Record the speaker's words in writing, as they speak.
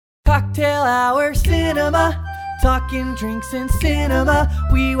Cocktail Hour Cinema, talking drinks and cinema.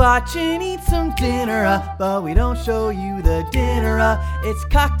 We watch and eat some dinner, but we don't show you the dinner. It's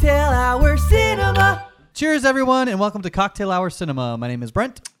Cocktail Hour Cinema. Cheers, everyone, and welcome to Cocktail Hour Cinema. My name is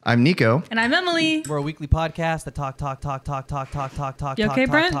Brent. I'm Nico. And I'm Emily. We're a weekly podcast that talk. You okay,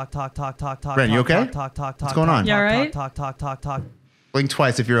 Brent? Brent, you okay? What's going on? You all right? Talk. Blink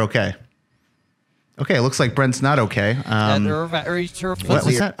twice if you're okay. Okay, it looks like Brent's not okay. What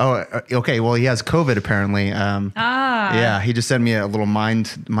was that? Oh, okay. Well, he has COVID apparently. Yeah, he just sent me a little mind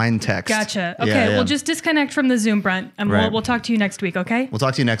text. Gotcha. Okay, Yeah. We'll just disconnect from the Zoom, Brent, and Right. we'll talk to you next week, okay? We'll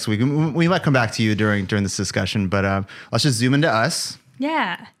talk to you next week. We might come back to you during this discussion, but let's just zoom into us.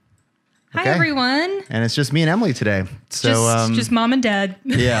 Yeah. Hi, Okay. everyone. And it's just me and Emily today. So Just mom and dad.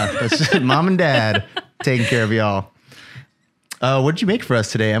 yeah, that's just mom and dad taking care of y'all. What did you make for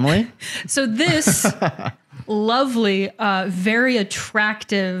us today, Emily? So this lovely, very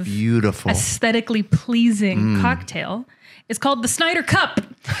attractive, Beautiful. aesthetically pleasing cocktail is called the Snyder Cup.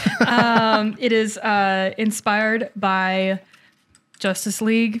 It is inspired by Justice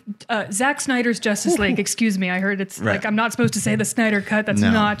League, Zack Snyder's Justice League. Excuse me, I heard it's Right. like I'm not supposed to say the Snyder Cut. That's No,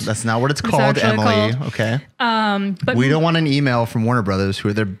 not. that's not what it's called, actually Emily. called. Okay. But We don't want an email from Warner Brothers,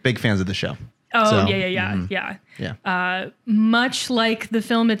 they're big fans of the show. Oh, So, yeah. Much like the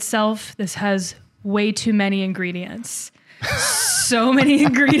film itself, this has way too many ingredients. So many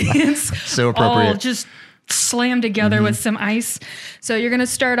ingredients. So appropriate. All just slammed together with some ice. So you're going to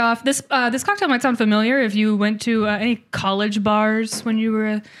start off. This cocktail might sound familiar if you went to any college bars when you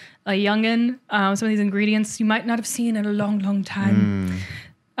were a youngin'. Some of these ingredients you might not have seen in a long, long time.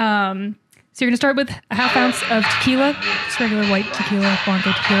 So you're going to start with a half ounce of tequila, just regular white tequila,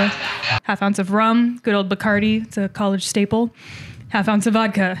 Blanco tequila. Half ounce of rum, good old Bacardi. It's a college staple. Half ounce of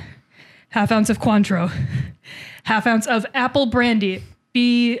vodka. Half ounce of Cointreau. Half ounce of apple brandy.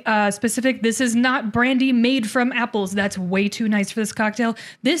 Be specific, this is not brandy made from apples. That's way too nice for this cocktail.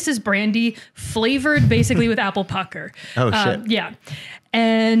 This is brandy flavored basically with apple pucker. Oh, shit. Yeah.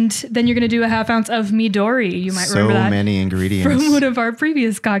 And then you're going to do a half ounce of Midori. You might remember that. So many ingredients. From one of our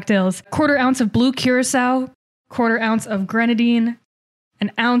previous cocktails. Quarter ounce of blue curacao, quarter ounce of grenadine,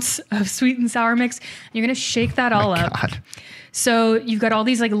 an ounce of sweet and sour mix. You're going to shake that all up. God. So you've got all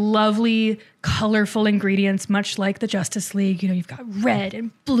these like lovely, colorful ingredients, much like the Justice League. You know, you've got red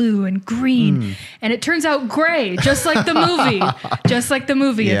and blue and green, and it turns out gray, just like the movie. Just like the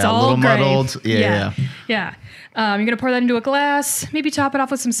movie, Yeah, it's a all little gray. muddled. Yeah. You're gonna pour that into a glass. Maybe top it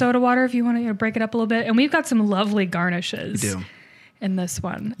off with some soda water if you want to break it up a little bit. And we've got some lovely garnishes We do. in this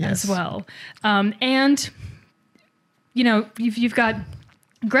one Yes. as well. And you know, you've got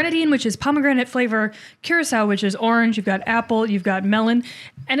grenadine, which is pomegranate flavor, curacao, which is orange, you've got apple, you've got melon,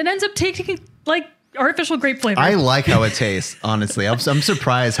 and it ends up taking like artificial grape flavor. I like how it tastes, honestly. I'm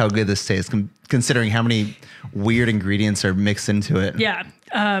surprised how good this tastes, considering how many weird ingredients are mixed into it. Yeah.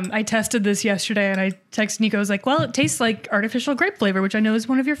 I tested this yesterday and I texted Nico. I was like, well, it tastes like artificial grape flavor, which I know is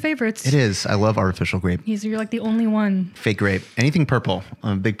one of your favorites. It is. I love artificial grape. You're like the only one. Fake grape. Anything purple.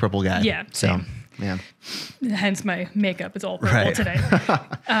 I'm a big purple guy. Yeah, So, same. yeah. Hence my makeup is all purple Right. today.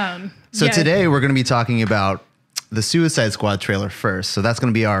 So Yeah. today we're going to be talking about the Suicide Squad trailer first. So that's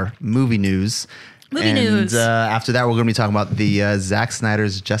going to be our movie news. Movie news. After that, we're going to be talking about the Zack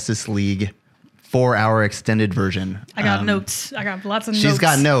Snyder's Justice League 4-hour extended version. I got notes. I got lots of notes. She's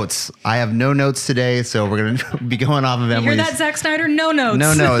got notes. I have no notes today, so we're going to be going off of You Emily's. hear that, Zack Snyder? No notes.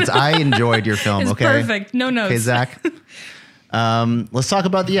 No notes. I enjoyed your film. It's Okay, perfect. No notes. Okay, Zach. Let's talk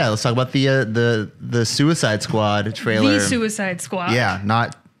about the Suicide Squad trailer. The Suicide Squad. Yeah,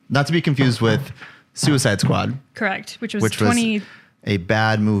 not to be confused with Suicide Squad, Correct. Which was which 20. was a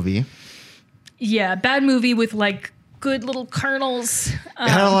bad movie. Yeah, bad movie with like good little kernels. It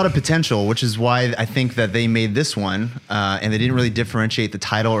had a lot of potential, which is why I think that they made this one, and they didn't really differentiate the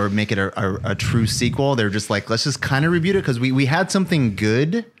title or make it a true sequel. They're just like, let's just kind of reboot it because we had something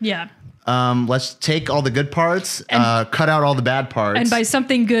good. Yeah. Let's take all the good parts, cut out all the bad parts. And by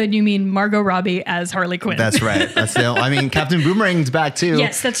something good, you mean Margot Robbie as Harley Quinn. That's right. I mean, Captain Boomerang's back too.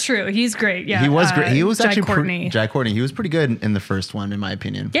 Yes, that's true. He's great. Yeah, He was great. He was Jai actually Courtney. Jai Courtney. He was pretty good in the first one, in my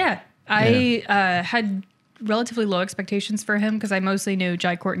opinion. Yeah, I had relatively low expectations for him because I mostly knew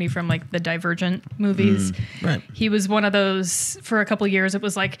Jai Courtney from like the Divergent movies. Right. He was one of those for a couple years. It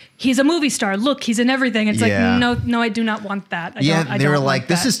was like, he's a movie star. Look, he's in everything. It's Yeah. like, no, I do not want that. I They were don't like, want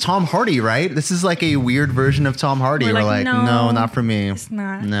this that. is Tom Hardy, right? This is like a weird version of Tom Hardy. We're We're like, like, no, no, not for me. It's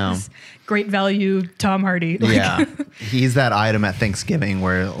not. No. It's great value Tom Hardy. Like, Yeah. He's that item at Thanksgiving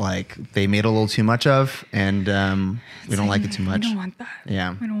where like they made a little too much of and we don't like it too much. I don't want that.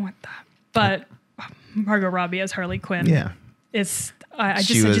 Yeah. I don't want that. But Margot Robbie as Harley Quinn. Yeah. It's I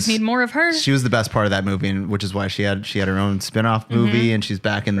just need more of her. She was the best part of that movie, and which is why she had her own spinoff movie, and she's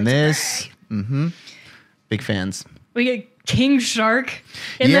back in this. Mm-hmm. Big fans. We get King Shark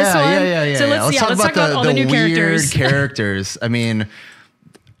in this one. Yeah. So let's talk about all the new weird characters. I mean,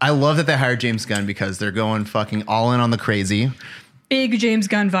 I love that they hired James Gunn because they're going fucking all in on the crazy. Big James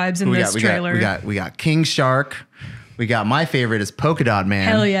Gunn vibes in this trailer. We got King Shark. We got my favorite is Polka Dot Man.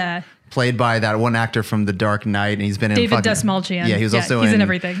 Hell yeah. Played by that one actor from The Dark Knight, and he's been David in Dastmalchian. Yeah, he's in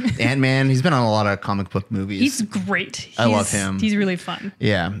everything. Ant-Man. He's been on a lot of comic book movies. He's great. I love him. He's really fun.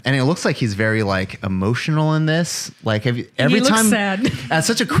 Yeah, and it looks like he's very like emotional in this. Like he looks sad. As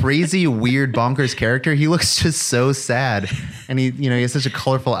such a crazy, weird, bonkers character, he looks just so sad, and he has such a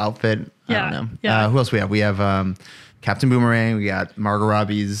colorful outfit. Yeah. I don't know. Yeah. Who else we have? We have Captain Boomerang. We got Margot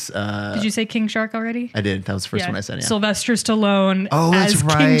Robbie's. Did you say King Shark already? I did. That was the first one I said. Yeah. Sylvester Stallone. Oh, that's as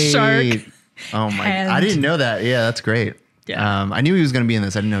right. King Shark. Oh my! I didn't know that. Yeah, that's great. Yeah. I knew he was going to be in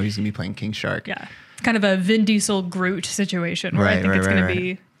this. I didn't know he was going to be playing King Shark. Yeah. It's kind of a Vin Diesel Groot situation where I think it's going to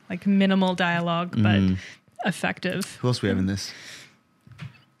be like minimal dialogue but effective. Who else we have in this?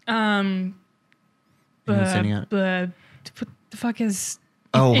 What the fuck is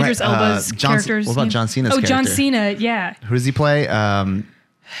Idris Elba's character's What about name? John Cena's character? John Cena, yeah. Who does he play?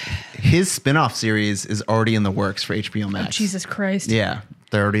 His spin-off series is already in the works for HBO Max. Oh, Jesus Christ. Yeah.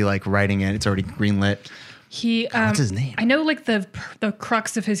 They're already like writing it. It's already greenlit. What's his name? I know like the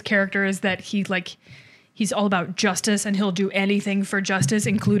crux of his character is that he's all about justice and he'll do anything for justice,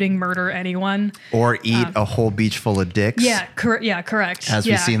 including murder anyone. Or eat a whole beach full of dicks. Yeah, correct. As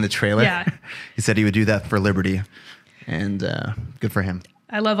we see in the trailer. Yeah. He said he would do that for liberty. And good for him.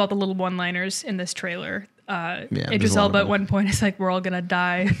 I love all the little one-liners in this trailer. Idris Elba at one point is like, we're all going to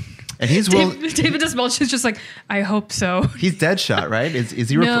die. And he's David Dastmalchian is just like, I hope so. He's Deadshot, right? Is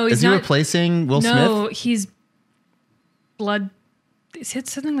he replacing Will Smith? No, he's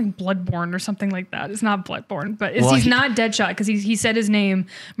it's something like Bloodborne or something like that. It's not Bloodborne, but he's not Deadshot because he said his name.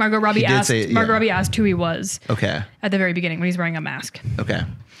 Margot Robbie asked who he was. Okay. At the very beginning when he's wearing a mask. Okay.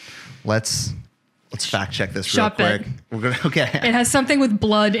 Let's fact check this real quick. Okay. It has something with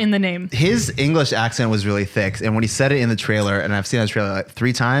blood in the name. His English accent was really thick, and when he said it in the trailer, and I've seen the trailer like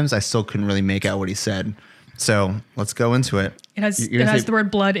 3 times, I still couldn't really make out what he said. So let's go into it. It has the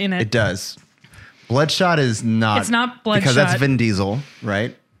word blood in it. It does. Bloodshot is not. It's not Bloodshot because that's Vin Diesel,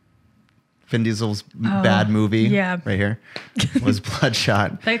 right? Vin Diesel's bad movie, right here, was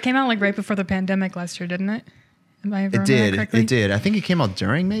Bloodshot. That came out like right before the pandemic last year, didn't it? Am I It did. It did. I think it came out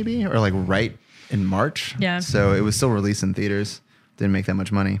during maybe or like right in March. Yeah. So it was still released in theaters. Didn't make that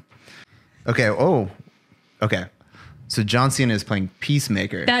much money. Okay. Okay. So John Cena is playing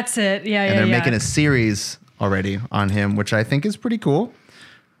Peacemaker. That's it. Yeah. And they're making a series already on him, which I think is pretty cool.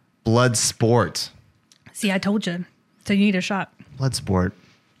 Bloodsport. See, I told you. So you need a shot. Bloodsport.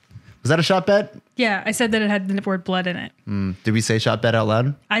 Was that a shot bet? Yeah, I said that it had the word blood in it. Did we say shot bet out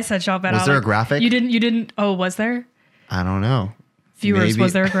loud? I said shot bet out loud. Was there a graphic? You didn't. Oh, was there? I don't know. Viewers, Maybe.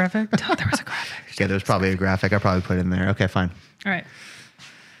 Was there a graphic? Oh, there was a graphic. Yeah, there's probably a graphic. I probably put it in there. Okay, fine. All right.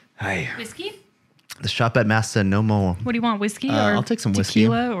 Hi. Whiskey? The shot bet master no more. What do you want? Whiskey or I'll take some whiskey.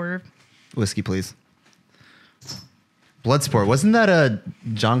 Tequila or whiskey, please. Bloodsport. Wasn't that a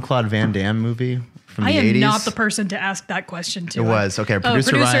Jean-Claude Van Damme movie from the 80s? I am not the person to ask that question to. It was. Okay,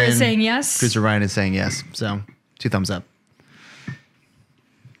 producer Ryan is saying yes. Producer Ryan is saying yes. So, 2 thumbs up.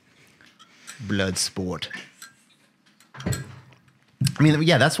 Bloodsport. I mean,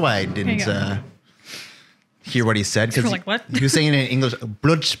 yeah, that's why I didn't hear what he said. Because like, what? He was saying it in English,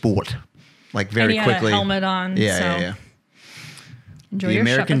 Bloodsport. Like very and he quickly. Had a helmet on. Yeah. Enjoy the your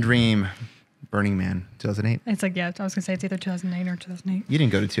American shopping. Dream, Burning Man, 2008. It's like, yeah, I was going to say it's either 2009 or 2008. You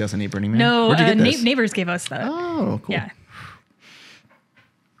didn't go to 2008 Burning Man? No, Where'd you get this? Neighbors gave us that. Oh, cool. Yeah.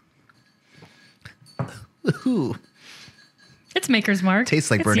 Ooh. It's Maker's Mark.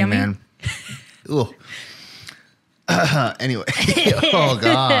 Tastes like it's Burning yummy. Man. Ooh. Anyway. Oh,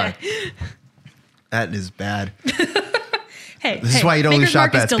 God. That is bad. This is why you don't lose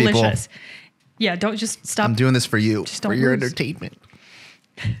shot bets, people. Yeah, don't just stop. I'm doing this for you, Just for don't your lose. entertainment.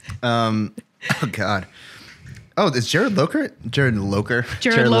 Oh, God. Oh, is Jared Loker? Jared Loker.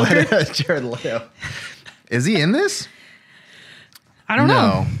 Jared Leto. Is he in this? I don't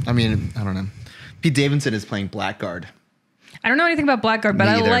know. I mean, I don't know. Pete Davidson is playing Blackguard. I don't know anything about Blackguard, but Me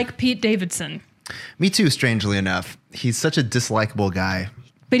I either. like Pete Davidson. Me too, strangely enough. He's such a dislikable guy.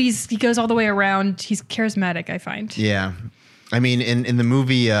 But he goes all the way around. He's charismatic, I find. Yeah. I mean, in the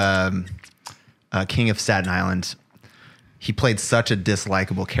movie King of Staten Island, he played such a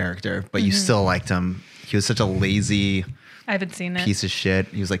dislikable character, but you still liked him. He was such a lazy, I haven't seen it. Piece of shit.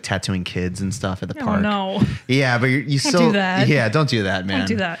 He was like tattooing kids and stuff at the park. Oh no. Yeah, but you Don't still do that. Yeah, don't do that, man. Don't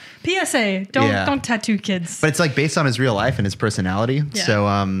do that. PSA, don't tattoo kids. But it's like based on his real life and his personality. Yeah.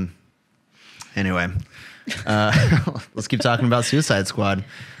 So anyway, let's keep talking about Suicide Squad.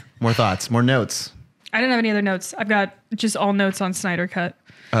 More thoughts, more notes. I didn't have any other notes. I've got just all notes on Snyder Cut.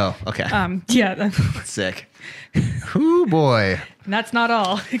 Oh, okay. Yeah. Sick. Ooh, boy. And that's not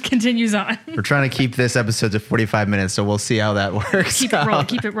all. It continues on. We're trying to keep this episode to 45 minutes, so we'll see how that works. Keep it rolling.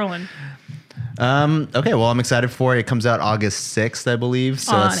 Keep it rolling. Okay, well, I'm excited for it. It comes out August 6th, I believe.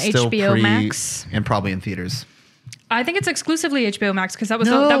 So on it's still HBO Max. And probably in theaters. I think it's exclusively HBO Max because that was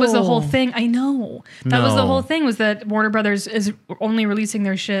the whole thing. I know. That was the whole thing, was that Warner Brothers is only releasing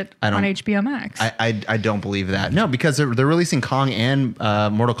their shit on HBO Max. I don't believe that. No, because they're releasing Kong and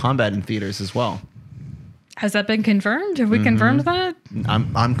Mortal Kombat in theaters as well. Has that been confirmed? Have we confirmed that?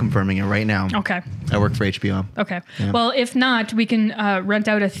 I'm confirming it right now. Okay. I work for HBO. Okay. Yeah. Well, if not, we can rent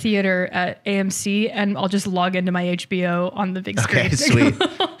out a theater at AMC, and I'll just log into my HBO on the big screen. Okay, sweet.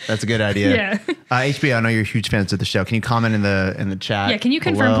 That's a good idea. Yeah. HBO, I know you're huge fans of the show. Can you comment in the chat? Yeah. Can you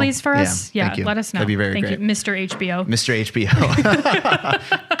confirm, below? please, for us? Yeah. Yeah. Thank you. Let us know. That'd be very Thank great. you, Mr. HBO. Mr.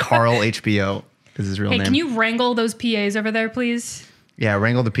 HBO. Carl HBO is his real name. Hey, can you wrangle those PAs over there, please? Yeah,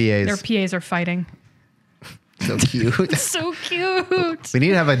 wrangle the PAs. Their PAs are fighting. So cute. So cute. We need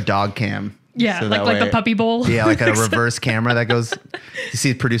to have a dog cam. Yeah, so like the puppy bowl. Yeah, like a reverse camera that goes. You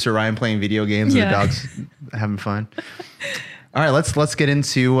see producer Ryan playing video games and the dog's having fun. All right, let's get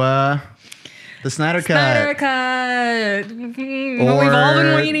into the Snyder Cut. Snyder Cut. Or What we've all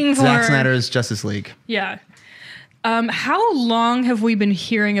been waiting for. Zack Snyder's Justice League. Yeah. How long have we been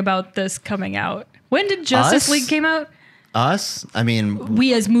hearing about this coming out? When did Justice League came out? Us? I mean,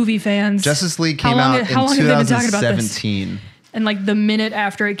 We as movie fans. Justice League came out in how long have they been talking about this? 2017. And like the minute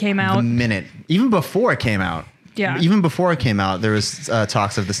after it came out. The minute, even before it came out. Yeah. Even before it came out, there was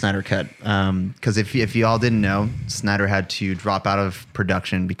talks of the Snyder Cut. Because if you all didn't know, Snyder had to drop out of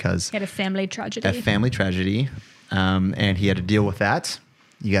production because He had a family tragedy. and he had to deal with that.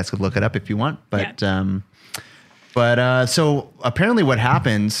 You guys could look it up if you want, but Yeah. So apparently, what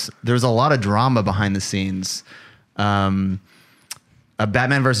happens? There's a lot of drama behind the scenes. Batman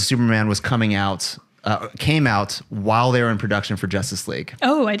versus Superman was came out while they were in production for Justice League.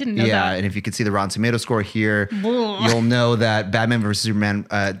 Oh, I didn't know that. Yeah, and if you could see the Rotten Tomato score here, you'll know that Batman vs. Superman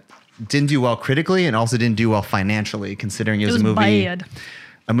didn't do well critically and also didn't do well financially, considering it was a movie, bad.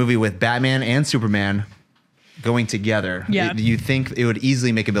 a movie with Batman and Superman going together. Yeah. You think it would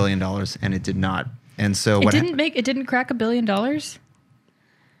easily make $1 billion, and it did not. And so It didn't crack $1 billion? I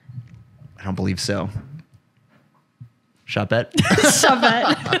don't believe so. Shot bet. Shot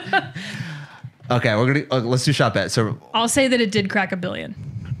bet. Okay, let's do shot bet. So I'll say that it did crack $1 billion.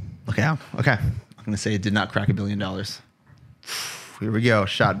 Okay. I'm gonna say it did not crack $1 billion. Here we go.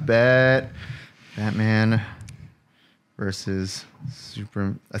 Shot bet. Batman versus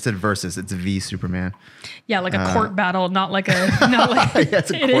Super. I said versus. It's v Superman. Yeah, like a court battle, not like a. Yeah,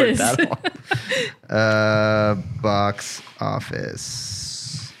 it's a court battle. Box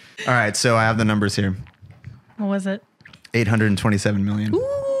office. All right, so I have the numbers here. What was it? 827 million.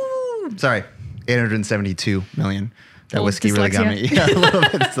 Ooh. Sorry, 872 million. That whiskey dyslexia. really got me. Yeah, a little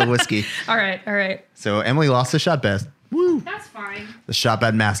bit. It's the whiskey. All right. So Emily lost the shot bet. Woo. That's fine. The shot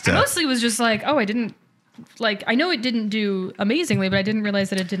bet master. I mostly was just like, I know it didn't do amazingly, but I didn't realize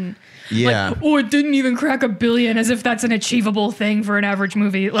that it didn't. Yeah. It didn't even crack $1 billion, as if that's an achievable thing for an average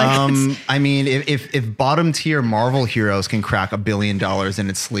movie. I mean, if bottom tier Marvel heroes can crack $1 billion in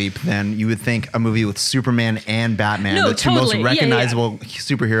its sleep, then you would think a movie with Superman and Batman, the two most recognizable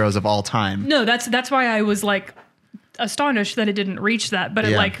superheroes of all time. No, that's why I was like astonished that it didn't reach that. But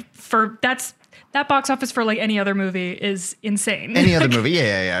that box office for like any other movie is insane. Any other movie,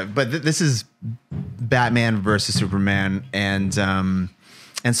 yeah. But this is Batman versus Superman, and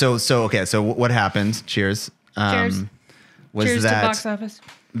so what happened? Cheers. Cheers. Was Cheers that to box office.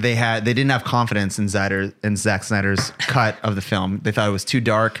 they didn't have confidence in Zack Snyder's cut of the film. They thought it was too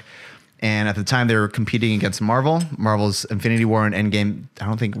dark. And at the time, they were competing against Marvel. Marvel's Infinity War and Endgame, I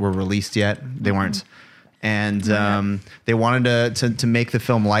don't think were released yet. They weren't. And they wanted to make the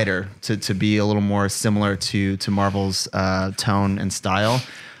film lighter, to be a little more similar to Marvel's tone and style.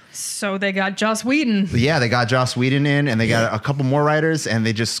 So they got Joss Whedon. Yeah, they got Joss Whedon in, and they got a couple more writers, and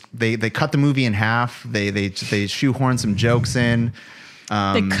they cut the movie in half. They shoehorned some jokes in.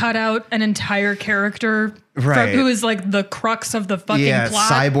 They cut out an entire character who is like the crux of the fucking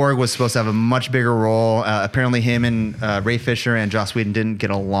plot. Cyborg was supposed to have a much bigger role. Apparently, him and Ray Fisher and Joss Whedon didn't get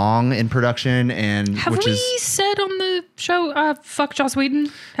along in production. And have we said on the show, fuck Joss Whedon?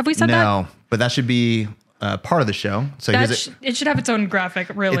 Have we said that? No, but that should be part of the show. So it should have its own graphic,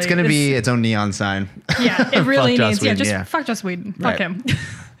 really. It's going to be its own neon sign. Yeah, it really needs. Fuck Joss Whedon. Right. Fuck him.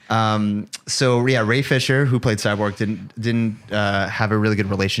 Ray Fisher, who played Cyborg, didn't have a really good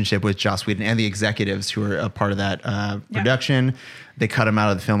relationship with Joss Whedon and the executives who were a part of that production. They cut him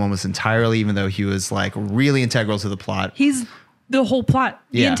out of the film almost entirely, even though he was like really integral to the plot. He's the whole plot.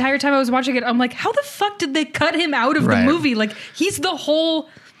 The entire time I was watching it, I'm like, how the fuck did they cut him out of the movie? Like, he's the whole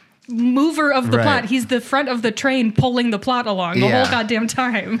mover of the plot. He's the front of the train pulling the plot along the whole goddamn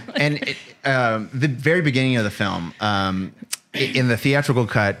time. And the very beginning of the film, in the theatrical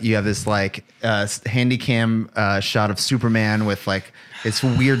cut, you have this like handy cam shot of Superman with like this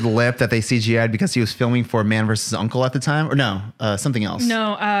weird lip that they CGI'd because he was filming for Man vs. Uncle at the time, or no, something else.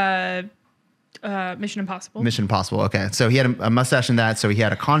 No, Mission Impossible. Mission Impossible. Okay, so he had a mustache in that. So he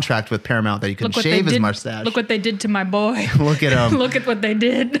had a contract with Paramount that he couldn't shave his mustache. Look what they did to my boy. Look at him. Look at what they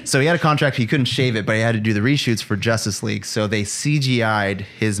did. So he had a contract. He couldn't shave it, but he had to do the reshoots for Justice League. So they CGI'd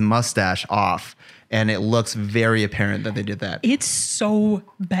his mustache off. And it looks very apparent that they did that. It's so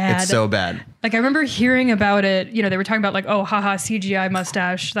bad. It's so bad. Like, I remember hearing about it, you know, they were talking about like, oh, haha, CGI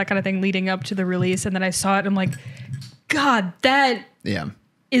mustache, that kind of thing leading up to the release. And then I saw it and I'm like, God, that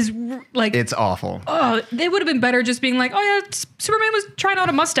is like... It's awful. Oh, it would have been better just being like, oh yeah, Superman was trying out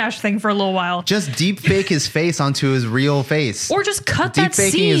a mustache thing for a little while. Just deep fake his face onto his real face. Or just cut that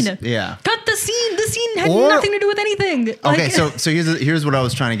scene. Cut the scene. The scene had nothing to do with anything. Okay, so here's what I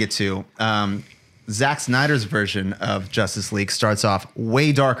was trying to get to. Zack Snyder's version of Justice League starts off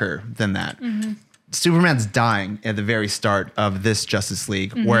way darker than that. Mm-hmm. Superman's dying at the very start of this Justice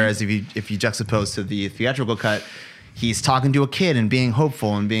League, whereas if you juxtapose to the theatrical cut, he's talking to a kid and being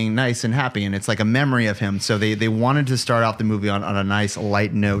hopeful and being nice and happy, and it's like a memory of him. So they wanted to start out the movie on a nice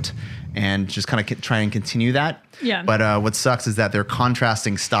light note and just kind of try and continue that. Yeah. But what sucks is that they're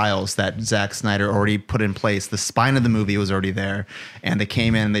contrasting styles that Zack Snyder already put in place. The spine of the movie was already there, and they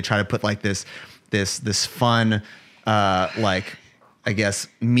came in and they try to put like this fun, like, I guess,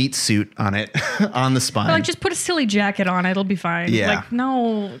 meat suit on it, on the spine. Like, just put a silly jacket on it. It'll be fine. Yeah. Like,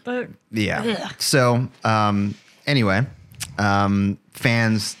 no. Ugh. So, anyway,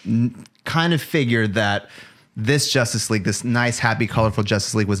 fans kind of figured that this Justice League, this nice, happy, colorful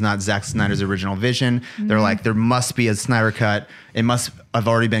Justice League was not Zack Snyder's original vision. Mm-hmm. They're like, there must be a Snyder cut. It must have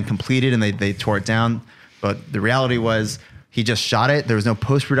already been completed, and they tore it down. But the reality was, he just shot it. There was no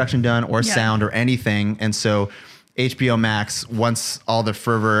post-production done or sound or anything. And so HBO Max, once all the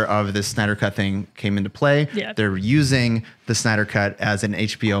fervor of this Snyder Cut thing came into play, they're using the Snyder Cut as an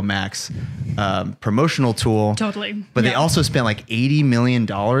HBO Max promotional tool. Totally. But they also spent like $80 million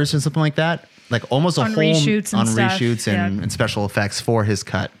or something like that. Like almost a whole reshoots and stuff. Reshoots and special effects for his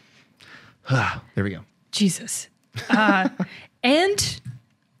cut. There we go. Jesus. And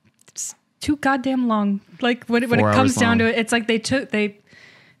it's too goddamn long. Like when it comes down to it, it's like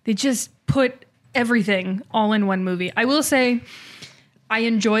they just put everything all in one movie. I will say I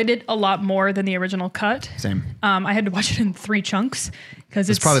enjoyed it a lot more than the original cut. Same. I had to watch it in 3 chunks because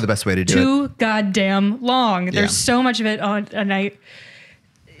it's probably the best way to do it. Too goddamn long. There's so much of it on a night.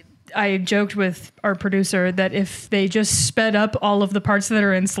 I joked with our producer that if they just sped up all of the parts that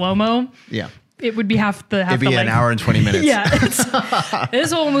are in slow-mo, it would be half the length. It'd be an hour and 20 minutes.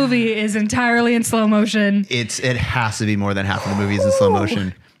 This whole movie is entirely in slow motion. It has to be more than half of the movie is in slow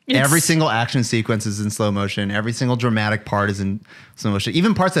motion. Every single action sequence is in slow motion. Every single dramatic part is in slow motion.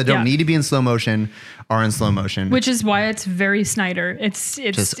 Even parts that don't need to be in slow motion are in slow motion. Which is why it's very Snyder. It's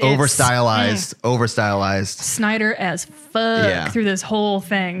just over stylized. Snyder as fuck through this whole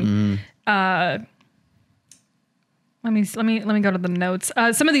thing. Let me go to the notes.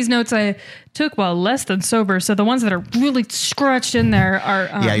 Some of these notes I took while less than sober, so the ones that are really scratched in there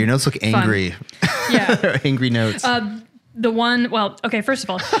are your notes look angry. Yeah, angry notes. The one, well, okay. First of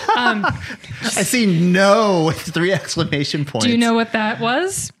all, I see no with 3 exclamation points. Do you know what that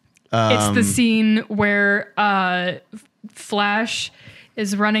was? It's the scene where Flash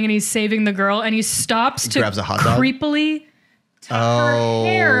is running and he's saving the girl, and he stops to grabs a hot dog? creepily her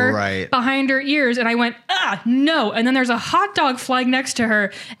hair behind her ears, and I went, no. And then there's a hot dog flying next to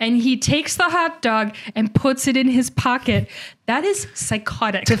her, and he takes the hot dog and puts it in his pocket. That is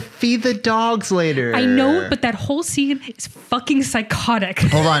psychotic. To feed the dogs later. I know, but that whole scene is fucking psychotic.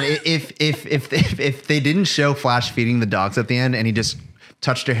 Hold on. If they didn't show Flash feeding the dogs at the end, and he just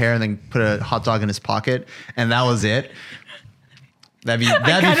touched her hair and then put a hot dog in his pocket, and that was it, that'd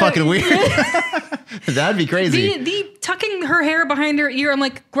be fucking weird. That'd be crazy. The tucking her hair behind her ear, I'm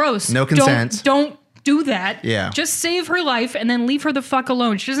like, gross. No consent. Don't do that. Yeah. Just save her life and then leave her the fuck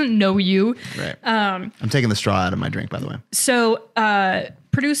alone. She doesn't know you. Right. I'm taking the straw out of my drink, by the way. So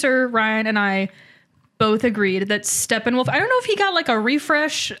producer Ryan and I both agreed that Steppenwolf, I don't know if he got like a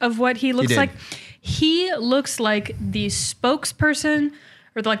refresh of what he looks like. He looks like the spokesperson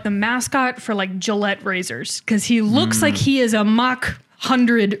or like the mascot for like Gillette razors, because he looks like he is a Mach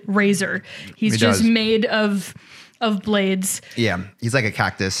 100 razor. He's just made of blades. Yeah, he's like a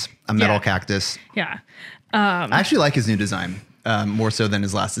cactus, a metal cactus. Yeah. I actually like his new design more so than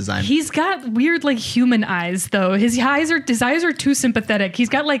his last design. He's got weird like human eyes though. His eyes are too sympathetic. He's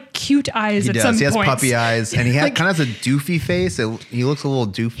got like cute eyes at some points. He has puppy eyes, and he kind of has a doofy face. He looks a little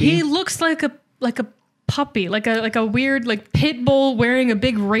doofy. He looks like a puppy, like a weird like pit bull wearing a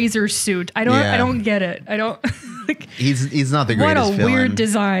big razor suit. I don't get it. I don't. Like, he's not the greatest What a villain. weird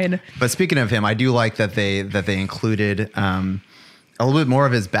design. But speaking of him, I do like that they included a little bit more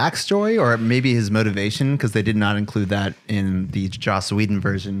of his backstory, or maybe his motivation, because they did not include that in the Joss Whedon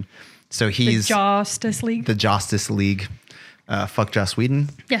version. So he's the Justice League. The Justice League. Fuck Joss Whedon.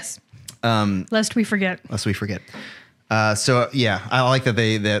 Yes. Lest we forget. So yeah, I like that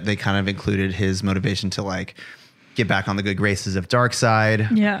they kind of included his motivation to like get back on the good graces of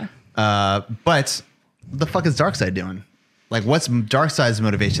Darkseid. Yeah. But the fuck is Darkseid doing? Like, what's Darkseid's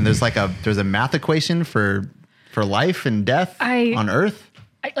motivation? There's a math equation for life and death on Earth.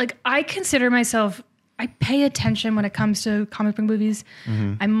 I consider myself, I pay attention when it comes to comic book movies.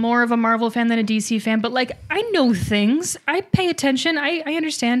 Mm-hmm. I'm more of a Marvel fan than a DC fan, but like I know things. I pay attention. I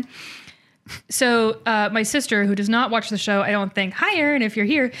understand. So my sister, who does not watch the show, I don't think, hi Erin, if you're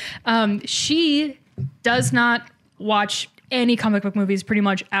here, she does not watch any comic book movies pretty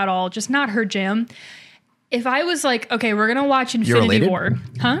much at all. Just not her jam. If I was like, okay, we're gonna watch Infinity War,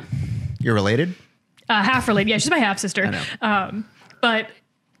 huh? You're related? Half related. Yeah, she's my half sister. I know. But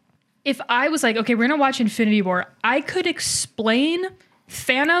if I was like, okay, we're gonna watch Infinity War, I could explain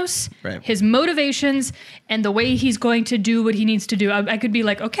Thanos, his motivations, and the way he's going to do what he needs to do. I could be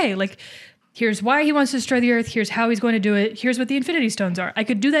like, okay, like here's why he wants to destroy the Earth. Here's how he's going to do it. Here's what the Infinity Stones are. I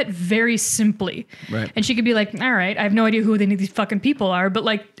could do that very simply. Right. And she could be like, all right, I have no idea who any of these fucking people are, but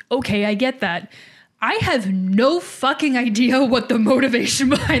like, okay, I get that. I have no fucking idea what the motivation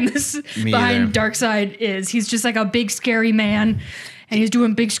behind Darkseid is. He's just like a big scary man, and he's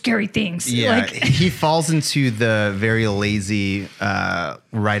doing big scary things. Yeah, he falls into the very lazy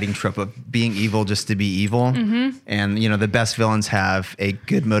writing trope of being evil just to be evil. Mm-hmm. And the best villains have a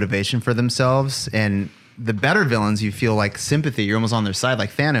good motivation for themselves, and the better villains, you feel like sympathy. You're almost on their side,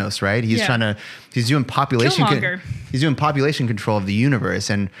 like Thanos, right? He's he's doing population control of the universe,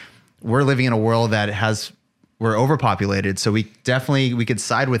 and we're living in a world that we're overpopulated, so we could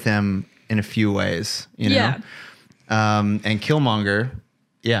side with him in a few ways, Yeah. And Killmonger,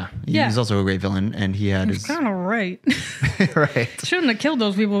 he's also a great villain, and he's kind of right. Right. Shouldn't have killed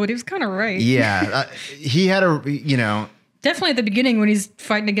those people, but he was kind of right. Yeah, he had definitely at the beginning when he's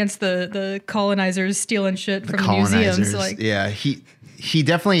fighting against the colonizers stealing shit from the museums. Like, yeah, he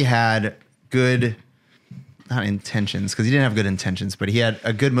definitely had good. Not intentions, because he didn't have good intentions, but he had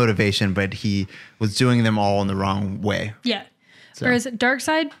a good motivation, but he was doing them all in the wrong way. Yeah. So. Whereas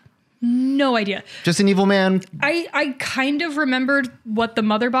Darkseid, no idea. Just an evil man. I kind of remembered what the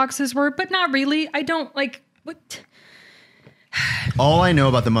mother boxes were, but not really. I don't like what. All I know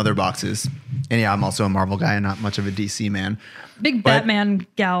about the mother boxes, and yeah, I'm also a Marvel guy and not much of a DC man. Big Batman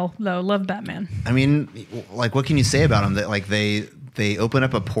gal though, love Batman. I mean, like, what can you say about them? That like they open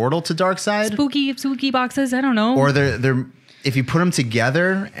up a portal to Darkseid? Spooky boxes. I don't know. Or they're if you put them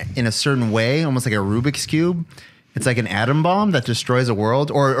together in a certain way, almost like a Rubik's cube, it's like an atom bomb that destroys a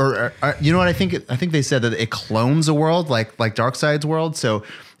world. Or you know what I think? I think they said that it clones a world, like Darkseid's world. So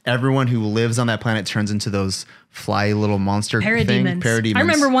everyone who lives on that planet turns into those fly little monster parademons. Parademons. I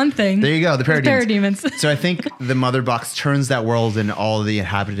remember one thing. There you go, the parademons. So I think the mother box turns that world and all the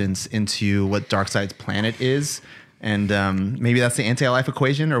inhabitants into what Darkseid's planet is. And maybe that's the anti-life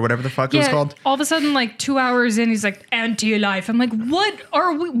equation or whatever the fuck it was called. All of a sudden, like 2 hours in, he's like, anti-life. I'm like, what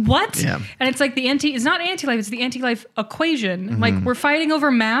are we? What? Yeah. And it's like it's not anti-life, it's the anti-life equation. Mm-hmm. Like, we're fighting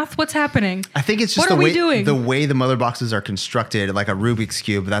over math. What's happening? I think it's just the way the mother boxes are constructed, like a Rubik's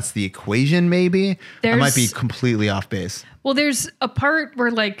Cube. That's the equation, maybe. I might be completely off base. Well, there's a part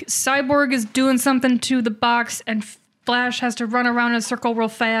where, like, Cyborg is doing something to the box, and Flash has to run around in a circle real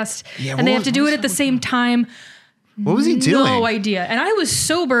fast. Yeah, and they have to do it at the same time. What was he doing? No idea. And I was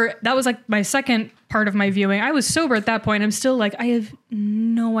sober. That was like my second part of my viewing. I was sober at that point. I'm still like, I have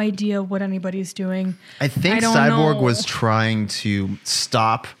no idea what anybody's doing. I think Cyborg was trying to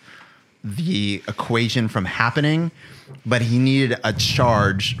stop the equation from happening, but he needed a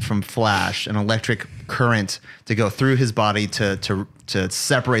charge from Flash, an electric current to go through his body to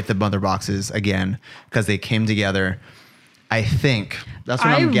separate the mother boxes again, because they came together. I think that's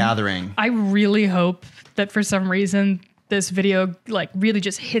what I'm gathering. I really hope that for some reason this video like really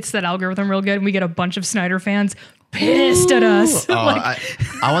just hits that algorithm real good and we get a bunch of Snyder fans pissed at us. I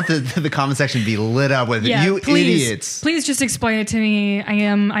want the comment section to be lit up with you idiots. Please just explain it to me. I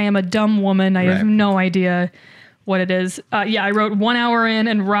am a dumb woman. I have no idea what it is. I wrote 1 hour in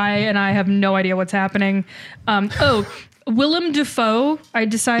and Rye and I have no idea what's happening. Willem Dafoe, I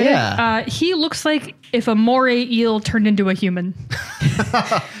decided he looks like if a moray eel turned into a human.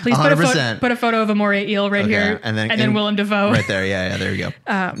 Please put a photo of a moray eel right here, and then Willem Dafoe right there. Yeah, there you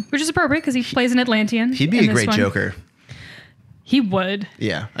go. Which is appropriate because he plays an Atlantean. He'd be a great Joker. He would.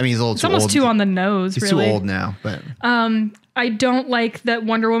 Yeah, I mean he's a little it's too almost old. Too on the nose. He's really too old now, but. I don't like that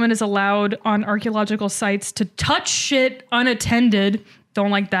Wonder Woman is allowed on archaeological sites to touch shit unattended.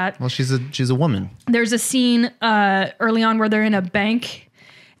 Don't like that. Well, she's a woman. There's a scene early on where they're in a bank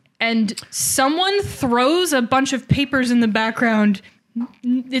and someone throws a bunch of papers in the background.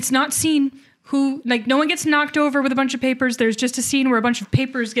 It's not seen who, like no one gets knocked over with a bunch of papers. There's just a scene where a bunch of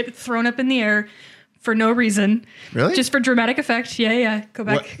papers get thrown up in the air for no reason. Really? Just for dramatic effect. Yeah. Go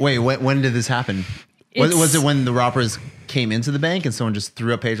back. Wait, when did this happen? Was it when the robbers came into the bank and someone just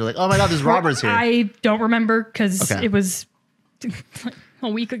threw a page like, oh my God, there's robbers here? I don't remember because it was a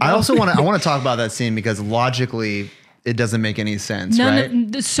week ago. I also want to talk about that scene because logically it doesn't make any sense,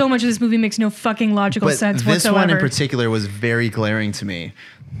 right? So much of this movie makes no fucking logical sense whatsoever. This one in particular was very glaring to me.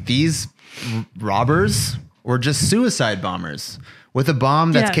 These robbers were just suicide bombers with a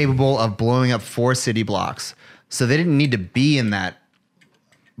bomb that's capable of blowing up 4 city blocks. So they didn't need to be in that.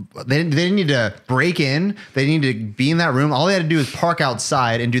 They didn't need to break in. They didn't need to be in that room. All they had to do was park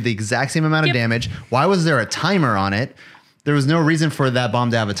outside and do the exact same amount of damage. Why was there a timer on it? There was no reason for that bomb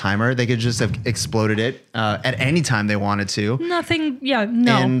to have a timer. They could just have exploded it at any time they wanted to. Nothing. Yeah,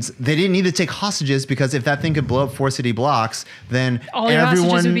 no. And they didn't need to take hostages because if that thing could blow up 4 city blocks, then all your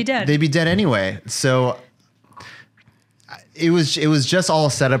hostages would be dead. They'd be dead anyway. So it was just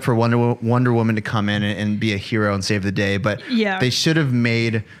all set up for Wonder Woman to come in and be a hero and save the day. But they should have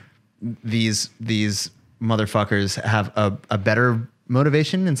made these motherfuckers have a better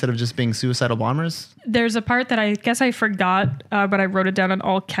motivation instead of just being suicidal bombers. There's a part that I guess I forgot, but I wrote it down in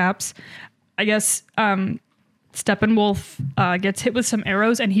all caps. I guess Steppenwolf gets hit with some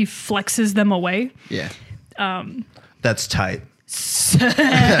arrows and he flexes them away. Yeah. That's tight.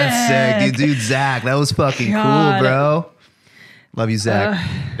 That's sick. Dude, Zach, that was fucking cool, bro. Love you, Zach.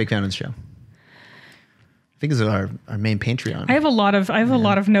 Big fan of the show. I think it's our main Patreon. I have a lot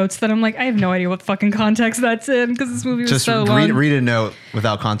of notes that I'm like, I have no idea what fucking context that's in because this movie was so long. Just read a note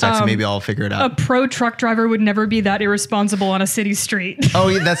without context and maybe I'll figure it out. A pro truck driver would never be that irresponsible on a city street. Oh,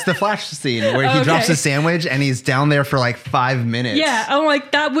 yeah, that's the Flash scene where he drops a sandwich and he's down there for like 5 minutes. Yeah, I'm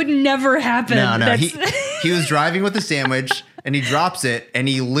like, that would never happen. No. He was driving with the sandwich and he drops it and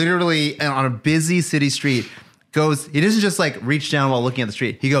he literally, on a busy city street, he doesn't just like reach down while looking at the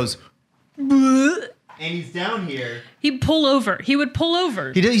street. He goes, and he's down here. He would pull over.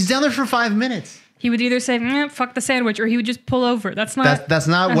 He's down there for 5 minutes. He would either say, fuck the sandwich, or he would just pull over. That's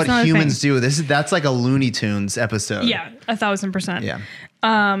not what humans do. That's like a Looney Tunes episode. Yeah, 1,000%. Yeah.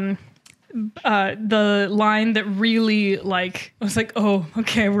 The line that really I was like, oh,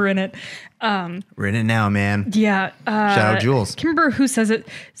 okay, we're in it. We're in it now, man. Yeah. Shout out Jules. I can't remember who says it.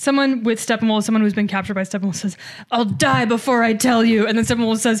 Someone with Steppenwolf, someone who's been captured by Steppenwolf says, I'll die before I tell you. And then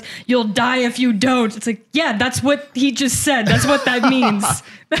Steppenwolf says, you'll die if you don't. It's like, yeah, that's what he just said. That's what that means.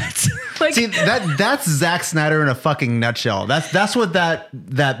 That's like, see, that's Zack Snyder in a fucking nutshell. That's what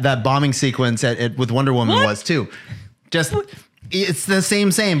that bombing sequence with Wonder Woman was too. Just it's the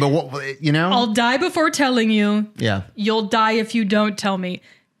same, but what, you know? I'll die before telling you. Yeah. You'll die if you don't tell me.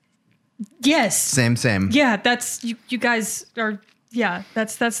 Yes. Same. Yeah, that's you guys are. Yeah,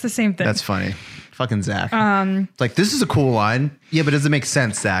 that's the same thing. That's funny. Fucking Zach. Like, this is a cool line. Yeah, but does it make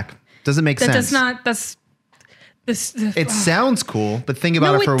sense, Zach? Does it make sense? Does not. That's this. It sounds cool, but think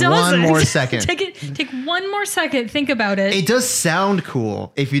about it for one more second. Take one more second. Think about it. It does sound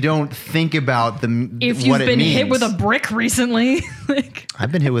cool if you don't think about if you've been hit with a brick recently.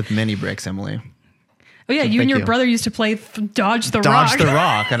 I've been hit with many bricks, Emily. Oh yeah, you and your brother used to play Dodge the Rock. Dodge the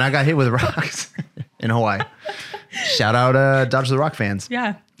Rock, and I got hit with rocks in Hawaii. Shout out Dodge the Rock fans.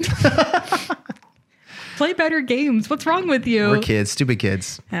 Yeah. Play better games. What's wrong with you? We're kids, stupid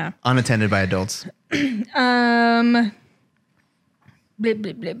kids. Yeah. Unattended by adults. Blip,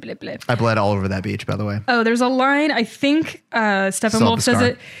 blip, blip, blip, blip. I bled all over that beach, by the way. Oh, there's a line, I think Steppenwolf says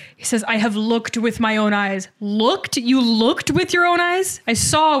it. He says, I have looked with my own eyes. Looked? You looked with your own eyes? I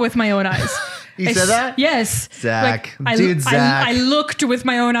saw with my own eyes. You said that? Yes. Zach. Like, Zach. I looked with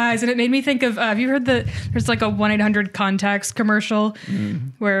my own eyes, and it made me think of, have you heard there's like a 1-800-CONTACTS commercial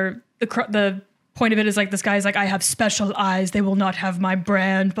where the point of it is like this guy's like, I have special eyes. They will not have my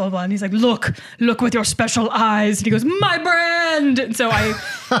brand, blah, blah. And he's like, look with your special eyes. And he goes, my brand. And so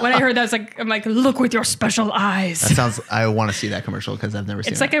when I heard that, I'm like, look with your special eyes. I want to see that commercial because I've never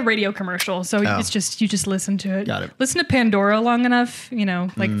seen it. It's like a radio commercial. So you just listen to it. Got it. Listen to Pandora long enough,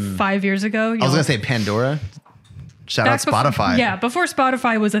 5 years ago. I was going to say Pandora. Shout out Spotify. Before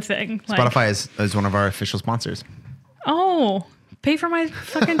Spotify was a thing. Spotify is one of our official sponsors. Oh, pay for my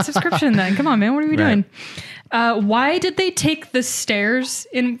fucking subscription then. Come on, man. What are we doing? Why did they take the stairs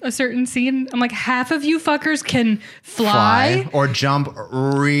in a certain scene? I'm like, half of you fuckers can fly or jump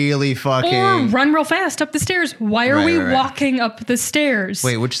really fucking. Or run real fast up the stairs. Why are we walking up the stairs?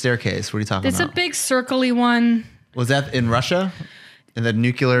 Wait, which staircase? What are you talking about? It's a big circle-y one. Was that in Russia? In the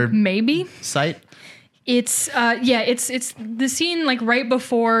nuclear maybe site? It's it's the scene like right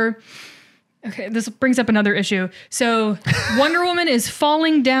before. Okay, this brings up another issue. So Wonder Woman is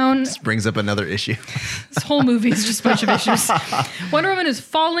falling down. This brings up another issue. This whole movie is just a bunch of issues. Wonder Woman is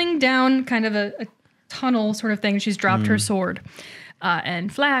falling down kind of a tunnel sort of thing. She's dropped her sword.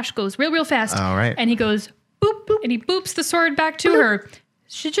 And Flash goes real fast. All right. And he goes boop, boop, and he boops the sword back to her.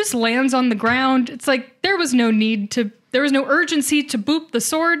 She just lands on the ground. It's like there was no urgency to boop the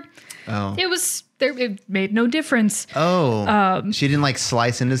sword. Oh. It made no difference. Oh. She didn't like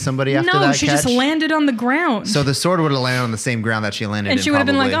slice into somebody after that No, she just landed on the ground. So the sword would have landed on the same ground that she landed in. And she would have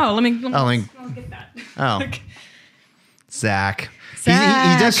been like, let me get that. Oh. Zach. He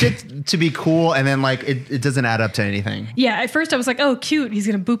does shit to be cool, and then like it doesn't add up to anything. Yeah, at first I was like, oh, cute. He's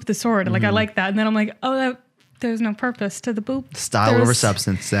going to boop the sword. Like, I like that. And then I'm like, oh, there's no purpose to the boop. Style over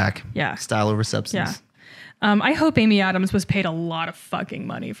substance, Zach. Yeah. Style over substance. Yeah. I hope Amy Adams was paid a lot of fucking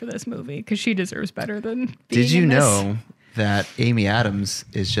money for this movie because she deserves better than being Did you in this. know that Amy Adams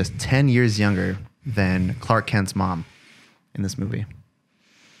is just 10 years younger than Clark Kent's mom in this movie?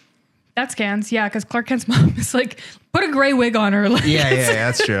 That scans, yeah, because Clark Kent's mom is like, put a gray wig on her. Like, yeah,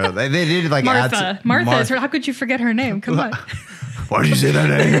 that's true. They did like Martha. Martha is her. How could you forget her name? Come on. Why did you say that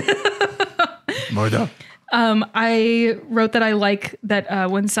name? Martha. I wrote that I like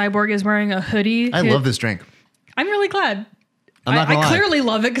that when Cyborg is wearing a hoodie. I love this drink. I'm really glad. I'm not gonna lie. I clearly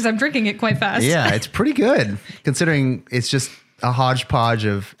love it because I'm drinking it quite fast. Yeah, it's pretty good considering it's just a hodgepodge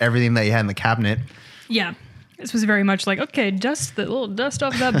of everything that you had in the cabinet. Yeah. This was very much like, okay, dust the little dust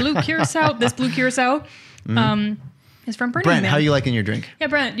off that blue curacao. This blue curacao is from Burning Brent, Man. how you liking your drink? Yeah,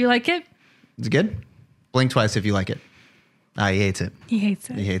 Brent, you like it? Is it good? Blink twice if you like it. He hates it. He hates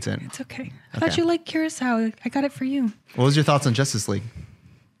it. He hates it. It's okay. I thought you liked curacao. I got it for you. What was your thoughts on Justice League?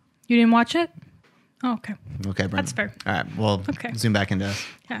 You didn't watch it? Oh, okay. Okay, Brent. That's fair. All right, well, zoom back into us.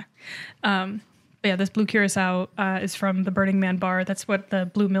 Yeah. But yeah, this blue curacao is from the Burning Man bar. That's what the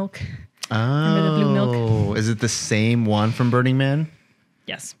blue milk. Remember the blue milk? Is it the same one from Burning Man?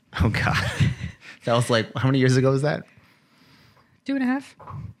 Yes. Oh, God. That was like, how many years ago was that? 2.5.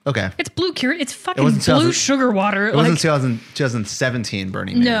 Okay. It's blue curacao. It's fucking blue sugar water. It wasn't 2017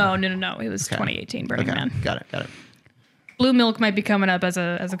 Burning Man. No. It was 2018 Burning Man. Got it. Blue milk might be coming up as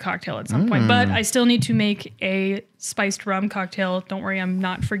a cocktail at some point, but I still need to make a spiced rum cocktail. Don't worry, I'm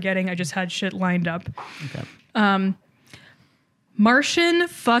not forgetting. I just had shit lined up. Okay. Martian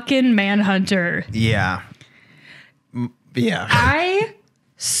fucking Manhunter. Yeah. Yeah. I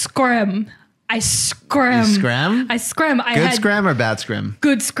scrim. You scram? I scrim. Good scrim or bad scrim?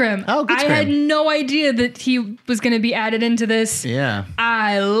 Good scrim. Oh, good I scrim. had no idea that he was going to be added into this. Yeah.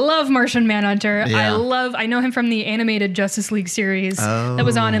 I love Martian Manhunter. Yeah. I know him from the animated Justice League series that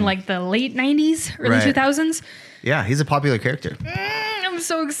was on in like the late 90s, early 2000s. Yeah, he's a popular character. I'm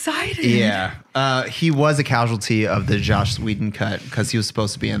so excited. Yeah. He was a casualty of the Joss Whedon cut because he was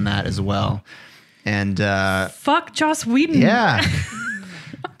supposed to be in that as well. And fuck Joss Whedon. Yeah.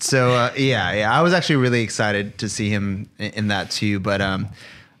 So, I was actually really excited to see him in that too. But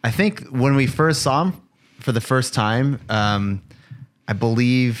I think when we first saw him for the first time, I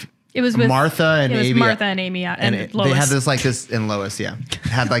believe it was with Martha and Amy. Martha and Amy and Lois. They had this and Lois, yeah.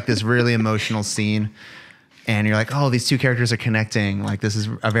 Had like this really emotional scene. And you're like, oh, these two characters are connecting. Like, this is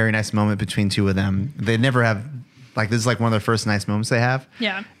a very nice moment between two of them. They never have, like, this is like one of their first nice moments they have.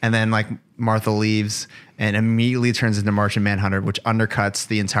 Yeah. And then, like, Martha leaves and immediately turns into Martian Manhunter, which undercuts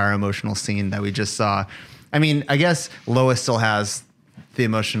the entire emotional scene that we just saw. I mean, I guess Lois still has the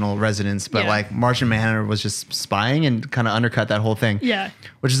emotional resonance, but, like, Martian Manhunter was just spying and kind of undercut that whole thing. Yeah.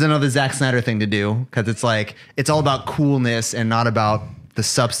 Which is another Zack Snyder thing to do, because it's like, it's all about coolness and not about the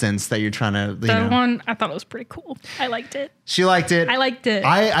substance that you're trying to. That one I thought it was pretty cool. I liked it. She liked it. I liked it.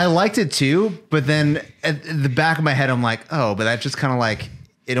 I liked it too, but then at the back of my head, I'm like, oh, but that just kind of like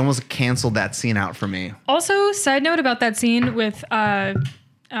it almost canceled that scene out for me. Also, side note about that scene with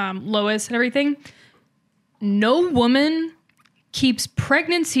Lois and everything. No woman keeps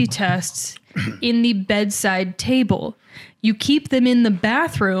pregnancy tests in the bedside table. You keep them in the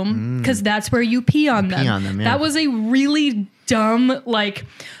bathroom because that's where you pee on them. Yeah. That was a really dumb, like,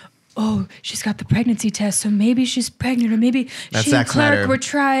 oh, she's got the pregnancy test, so maybe she's pregnant, or maybe she and Clark were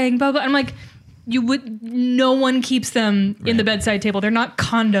trying, blah, blah. I'm like, no one keeps them in the bedside table. They're not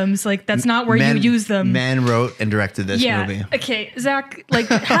condoms. Like, that's not where you use them. Men wrote and directed this movie. Okay, Zach, like,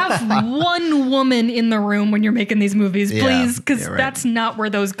 have one woman in the room when you're making these movies, please, because that's not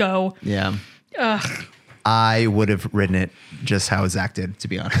where those go. Yeah. Ugh. I would have written it just how Zach did, to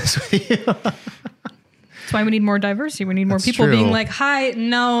be honest with you. That's why we need more diversity. We need more people being like, hi,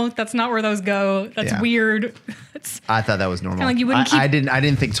 no, that's not where those go. That's weird. I thought that was normal. Like you wouldn't I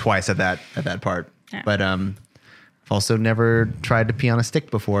didn't think twice at that part. Yeah. But I've also never tried to pee on a stick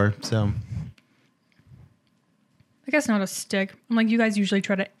before, so I guess not a stick. I'm like, you guys usually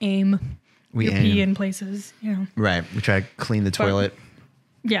try to aim your pee in places, you know. Right. We try to clean the toilet.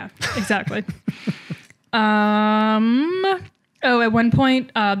 Yeah, exactly. At one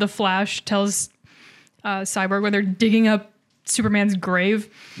point, the Flash tells Cyborg when they're digging up Superman's grave.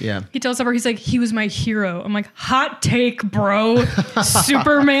 Yeah. He tells Cyborg, he's like, he was my hero. I'm like, hot take, bro.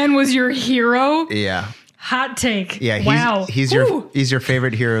 Superman was your hero? Yeah. Hot take. Yeah. Wow. He's your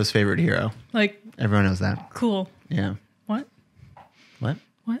favorite hero's favorite hero. Like, everyone knows that. Cool. Yeah. What?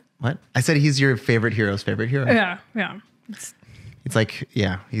 What? I said he's your favorite hero's favorite hero. Yeah. Yeah. It's like,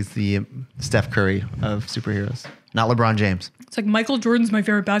 he's the Steph Curry of superheroes, not LeBron James. It's like Michael Jordan's my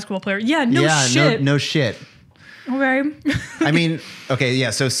favorite basketball player. Yeah, shit. No shit. Okay. I mean, okay,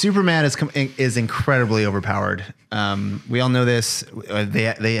 yeah. So Superman is incredibly overpowered. We all know this.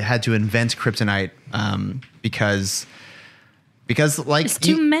 They had to invent kryptonite because like it's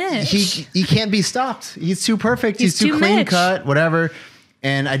too much. He can't be stopped. He's too perfect. He's too clean cut. Whatever.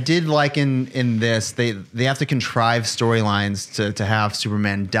 And I did like in this, they have to contrive storylines to have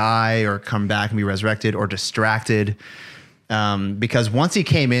Superman die or come back and be resurrected or distracted. Because once he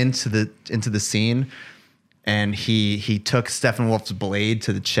came into the scene and he took Steppenwolf's blade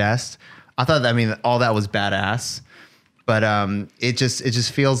to the chest, I thought all that was badass. But it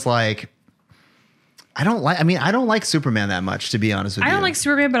just feels like I don't like Superman that much, to be honest with you. I don't like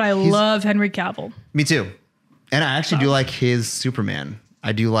Superman, but I love Henry Cavill. Me too. And I actually do like his Superman.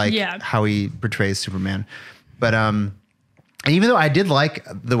 I do like how he portrays Superman. But and even though I did like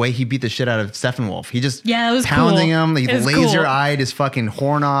the way he beat the shit out of Steppenwolf, he just it was pounding cool. him, he laser-eyed his fucking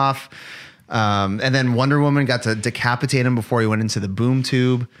horn off. And then Wonder Woman got to decapitate him before he went into the boom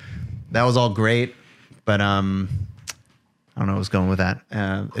tube. That was all great. But I don't know what I was going with that.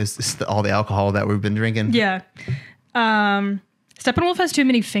 It's all the alcohol that we've been drinking. Yeah. Steppenwolf has too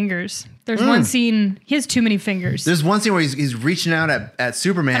many fingers. There's one scene, he has too many fingers. There's one scene where he's reaching out at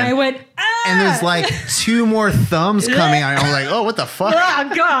Superman. And I went, and there's like two more thumbs coming out. I was like, oh, what the fuck?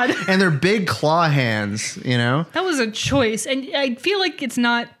 Oh, God. And they're big claw hands, you know? That was a choice. And I feel like it's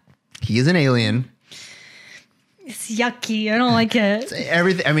not. He is an alien. It's yucky. I don't like it. It's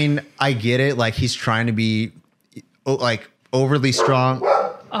everything. I mean, I get it. Like, he's trying to be like overly strong.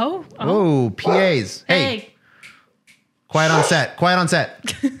 Oh. PAs. Hey. Quiet on set.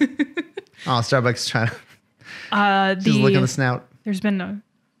 Oh, Starbucks is trying to. She's licking the snout. There's been an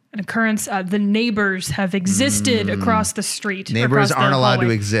occurrence. The neighbors have existed across the street. Neighbors aren't allowed to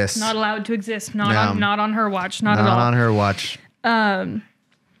exist. Not allowed to exist. Not on her watch. Not at all. Not on her watch.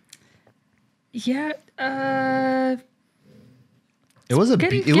 Yeah. It was a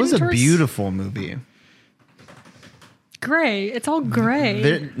beautiful movie. Gray. It's all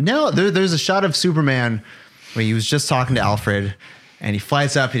gray. There's a shot of Superman where he was just talking to Alfred, and he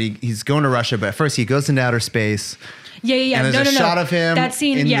flies up and he's going to Russia, but at first he goes into outer space. Yeah. And there's a shot of him that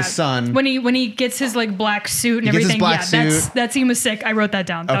scene, in the sun. When he gets his like black suit and everything. That scene was sick. I wrote that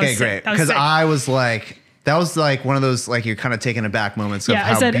down. Okay, great. Because I was like, that was like one of those like you're kind of taken aback moments of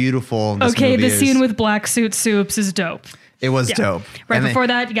how beautiful this movie is. Scene with black suit soups is dope. It was dope. Right before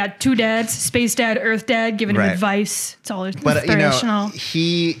that, you got two dads, Space Dad, Earth Dad, giving him advice. It's all inspirational. But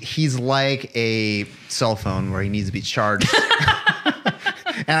he's like a cell phone where he needs to be charged.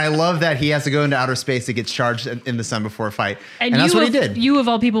 And I love that he has to go into outer space to get charged in the sun before a fight. And that's what he did. You of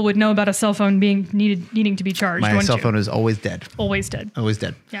all people would know about a cell phone needing to be charged. My cell phone is always dead. Always dead. Always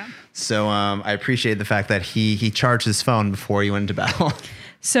dead. Yeah. So I appreciate the fact that he charged his phone before he went into battle.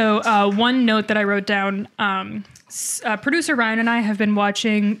 So one note that I wrote down, producer Ryan and I have been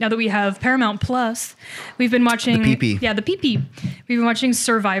watching, now that we have Paramount Plus, we've been watching... The PP. Yeah, the PP. We've been watching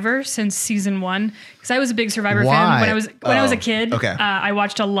Survivor since season 1, because I was a big Survivor fan when I was a kid. Okay. I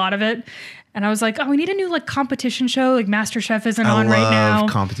watched a lot of it. And I was like, oh, we need a new like competition show. Like MasterChef isn't on right now. I love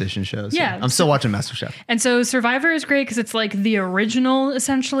competition shows. Yeah. I'm still watching MasterChef. And so Survivor is great because it's like the original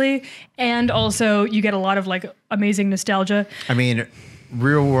essentially. And also you get a lot of like amazing nostalgia. I mean,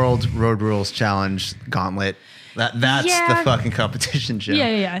 Real World Road Rules Challenge Gauntlet. That's the fucking competition show.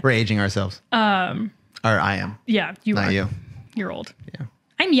 Yeah. We're aging ourselves. Or I am. Yeah, you Not are. you. You're old. Yeah.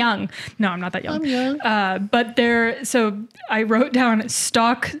 I'm young. No, I'm not that young. I'm young. But so I wrote down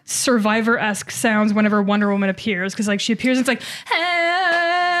stock Survivor-esque sounds whenever Wonder Woman appears. Because like she appears and it's like,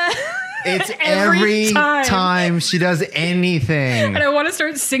 it's every time she does anything. And I want to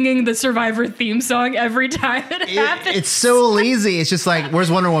start singing the Survivor theme song every time it happens. It's so lazy. It's just like,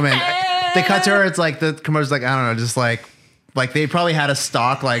 where's Wonder Woman? They cut to her. It's like the commercial's like, I don't know, just like they probably had a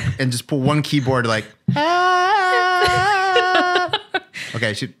stock like and just put one keyboard like.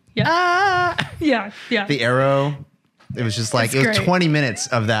 Okay, yeah. The arrow. It was just like, It's it was great. 20 minutes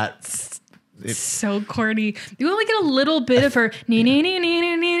of that. So corny. You only get a little bit of her. That's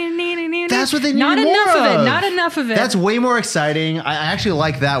what they need Not more enough of it. of. Not enough of it. That's way more exciting. I actually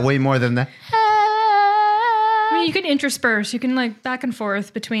like that way more than the. I mean, you can intersperse. You can like back and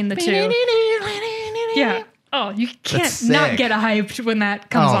forth between the two. Yeah. Oh, you can't That's not sick. get hyped when that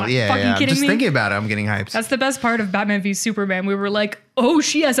comes on. Yeah, Fucking yeah. kidding Just me? thinking about it, I'm getting hyped. That's the best part of Batman v Superman. We were like, oh,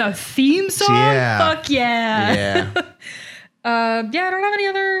 she has a theme song? Yeah. Fuck yeah. Yeah. I don't have any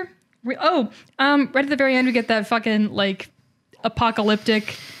other. Right at the very end, we get that fucking like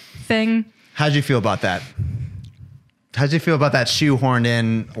apocalyptic thing. How'd you feel about that? How'd you feel about that shoehorned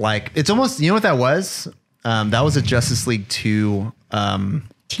in? Like, it's almost, you know what that was? That was a Justice League 2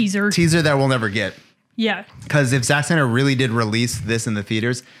 teaser that we'll never get. Yeah. Because if Zack Snyder really did release this in the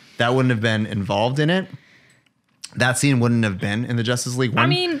theaters, that wouldn't have been involved in it. That scene wouldn't have been in the Justice League 1. I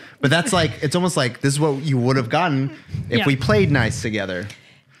mean, but that's like, it's almost like this is what you would have gotten if we played nice together.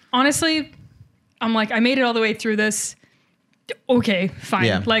 Honestly, I'm like, I made it all the way through this. Okay, fine.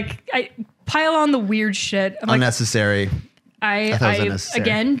 Yeah. Like, I pile on the weird shit. I'm Unnecessary. I thought it was unnecessary.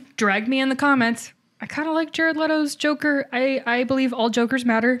 again, drag me in the comments. I kind of like Jared Leto's Joker. I believe all Jokers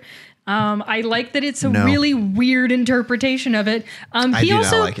matter. I like that it's a really weird interpretation of it. I do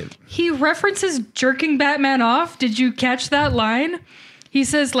not like it. He references jerking Batman off. Did you catch that line? He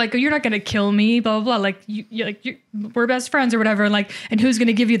says like, oh, "You're not gonna kill me," blah blah blah. Like, we're best friends or whatever. And like, and who's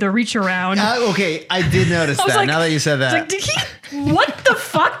gonna give you the reach around? Okay, I did notice that. Like, now that you said that, like, did he? What the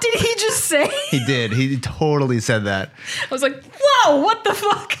fuck did he just say? he did. He totally said that. I was like, whoa, what the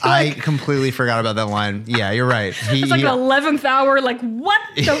fuck? I completely forgot about that line. Yeah, you're right. It's like an 11th hour. Like, what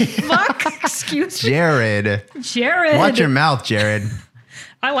the fuck? Excuse me, Jared. Watch your mouth, Jared.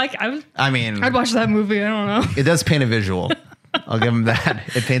 I'd watch that movie. I don't know. It does paint a visual. I'll give him that.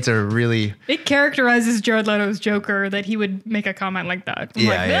 It paints a really... It characterizes Jared Leto's Joker that he would make a comment like that.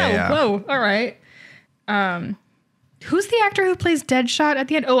 I'm Whoa, all right. Who's the actor who plays Deadshot at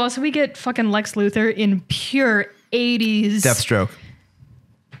the end? Oh, also we get fucking Lex Luthor in pure 80s.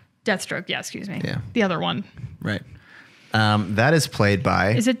 Deathstroke, yeah, excuse me. Yeah. The other one. Right. That is played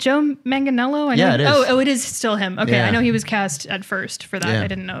by... Is it Joe Manganiello? It is. Oh, it is still him. Okay, Yeah. I know he was cast at first for that. Yeah. I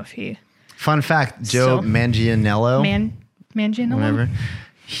didn't know if he... Fun fact, Joe Manganiello. Manganiello? Whatever.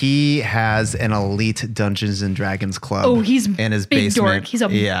 He has an elite Dungeons and Dragons club. Oh, he's in his big basement. dork. He's a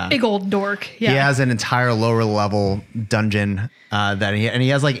big old dork. Yeah. He has an entire lower level dungeon and he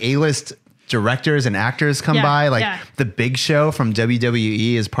has like A-list directors and actors come by. Like the Big Show from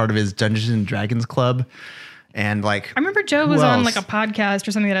WWE is part of his Dungeons and Dragons club. And like, I remember Joe was on like a podcast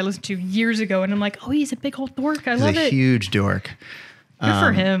or something that I listened to years ago, and I'm like, oh, he's a big old dork. I love it. He's a huge dork. Good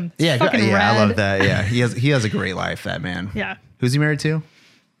for him. Yeah, fucking rad. I love that. Yeah, he has a great life. That man. Yeah. Who's he married to?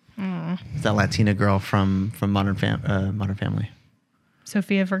 It's that Latina girl from Modern Family.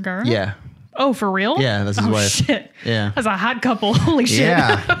 Sofia Vergara. Yeah. Oh, for real? Yeah, that's his wife. Shit. Yeah. That's a hot couple. Holy shit.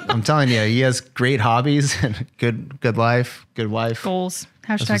 Yeah, I'm telling you, he has great hobbies and good life, good wife. Goals.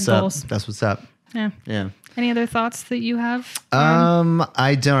 That's Hashtag what's goals. Up. That's what's up. Yeah. Yeah. Any other thoughts that you have?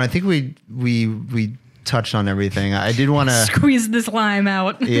 I don't. I think we touched on everything. I did want to squeeze this lime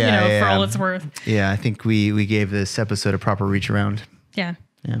out. For all it's worth. Yeah, I think we gave this episode a proper reach around. Yeah.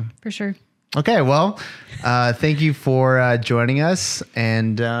 Yeah. For sure. Okay, well, thank you for joining us,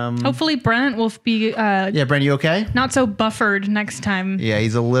 and hopefully Brent will be. Brent, you okay? Not so buffered next time. Yeah,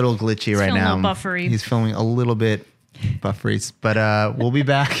 he's a little glitchy right now. A little buffery. He's feeling a little bit buffery, but we'll be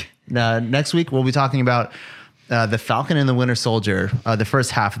back next week. We'll be talking about The Falcon and the Winter Soldier, the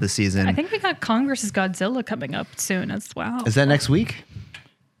first half of the season. I think we got Kong versus Godzilla coming up soon as well. Is that next week?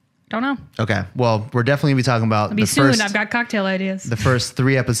 Don't know. Okay. Well, we're definitely going to be talking about I've got cocktail ideas. The first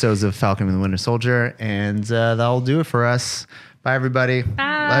 3 episodes of Falcon and the Winter Soldier. And that'll do it for us. Bye, everybody.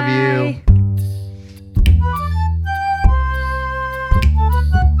 Bye. Love you.